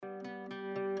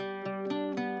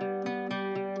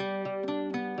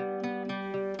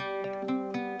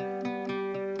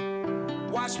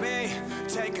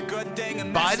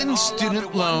Biden's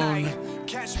student loan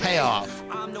payoff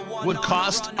would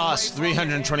cost us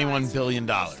 $321 billion.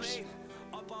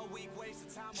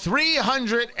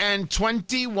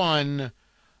 $321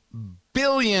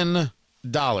 billion.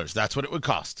 That's what it would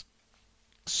cost.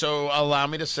 So allow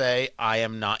me to say I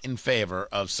am not in favor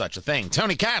of such a thing.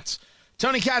 Tony Katz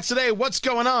today, what's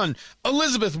going on?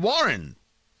 Elizabeth Warren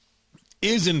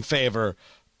is in favor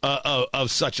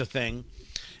of such a thing.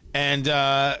 And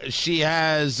she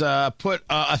has put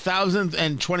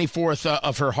 1,024th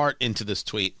of her heart into this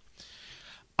tweet.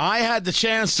 I had the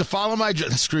chance to follow my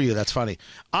screw you, that's funny.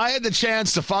 I had the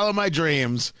chance to follow my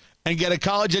dreams and get a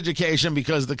college education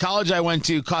because the college I went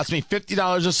to cost me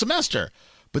 $50 a semester.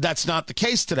 But that's not the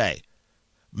case today.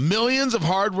 Millions of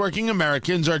hardworking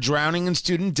Americans are drowning in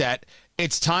student debt.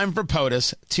 It's time for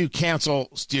POTUS to cancel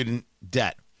student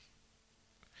debt.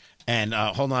 And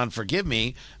hold on, forgive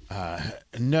me.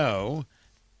 No,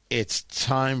 it's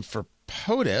time for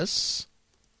POTUS.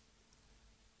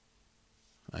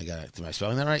 Am I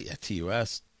spelling that right? Yeah,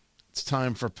 TUS. It's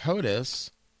time for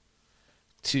POTUS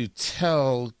to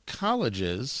tell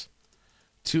colleges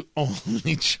to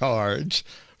only charge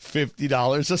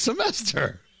 $50 a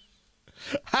semester.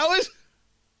 How is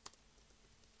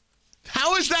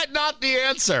that not the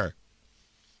answer?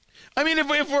 I mean, if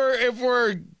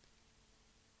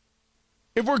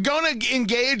we're going to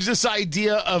engage this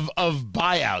idea of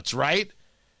buyouts, right?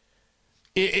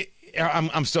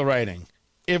 I'm still writing.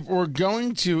 If we're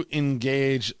going to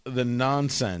engage the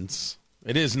nonsense,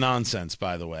 it is nonsense,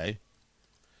 by the way,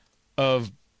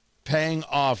 of paying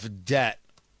off debt,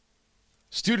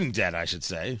 student debt, I should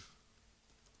say,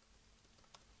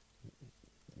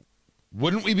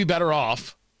 wouldn't we be better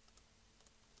off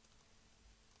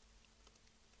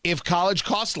if college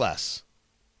cost less?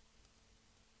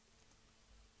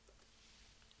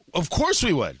 Of course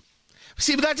we would.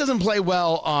 See, but that doesn't play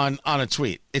well on a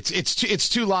tweet. It's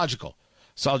too logical.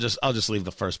 So I'll just leave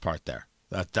the first part there.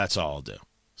 That's all I'll do.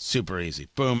 Super easy.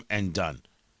 Boom and done.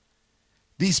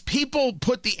 These people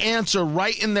put the answer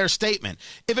right in their statement.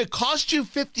 If it costs you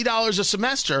 $50 a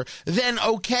semester, then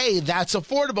okay, that's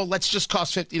affordable. Let's just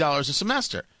cost $50 a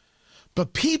semester.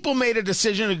 But people made a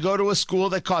decision to go to a school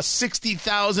that costs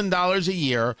 $60,000 a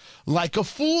year like a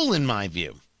fool, in my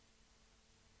view.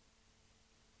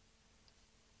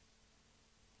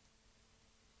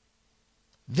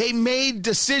 They made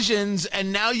decisions,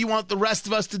 and now you want the rest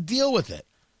of us to deal with it.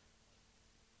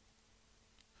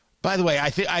 By the way,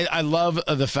 I love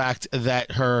the fact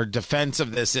that her defense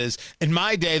of this is, in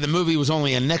my day, the movie was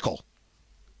only a nickel.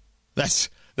 That's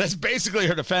basically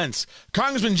her defense.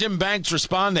 Congressman Jim Banks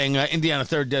responding, Indiana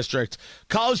 3rd District,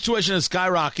 college tuition has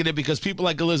skyrocketed because people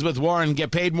like Elizabeth Warren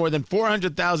get paid more than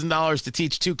 $400,000 to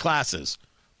teach 2 classes.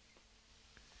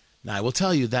 Now, I will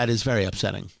tell you that is very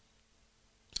upsetting.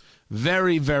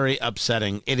 Very, very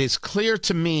upsetting. It is clear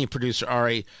to me, Producer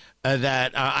Ari,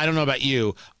 that I don't know about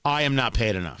you, I am not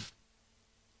paid enough.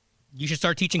 You should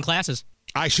start teaching classes.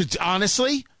 I should,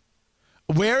 honestly.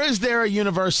 Where is there a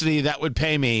university that would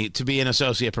pay me to be an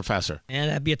associate professor? Yeah,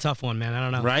 that'd be a tough one, man. I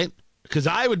don't know. Right? Because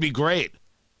I would be great.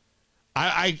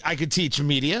 I could teach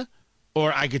media,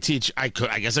 or I could teach. I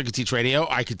guess I could teach radio.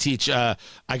 I could teach. I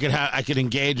could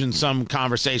engage in some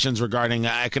conversations regarding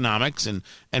economics and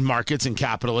markets and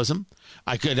capitalism.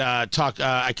 I could talk.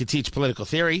 I could teach political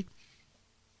theory.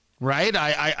 Right?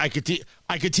 I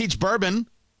could teach bourbon.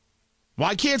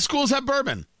 Why can't schools have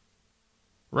bourbon?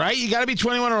 Right? You got to be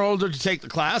 21 or older to take the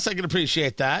class. I can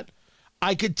appreciate that.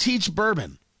 I could teach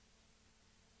bourbon.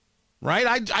 Right?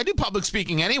 I do public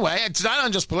speaking anyway. It's not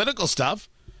on just political stuff.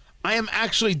 I am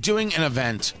actually doing an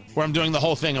event where I'm doing the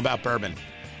whole thing about bourbon.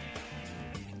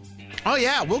 Oh,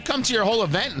 yeah. We'll come to your whole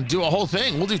event and do a whole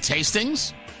thing. We'll do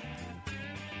tastings.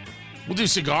 We'll do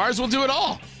cigars. We'll do it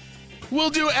all. We'll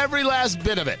do every last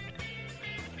bit of it.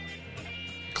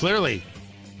 Clearly.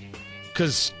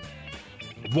 Because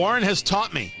Warren has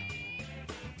taught me.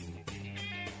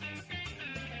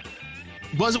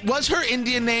 Was her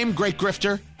Indian name Great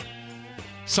Grifter?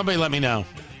 Somebody let me know.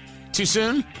 Too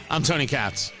soon? I'm Tony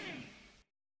Katz.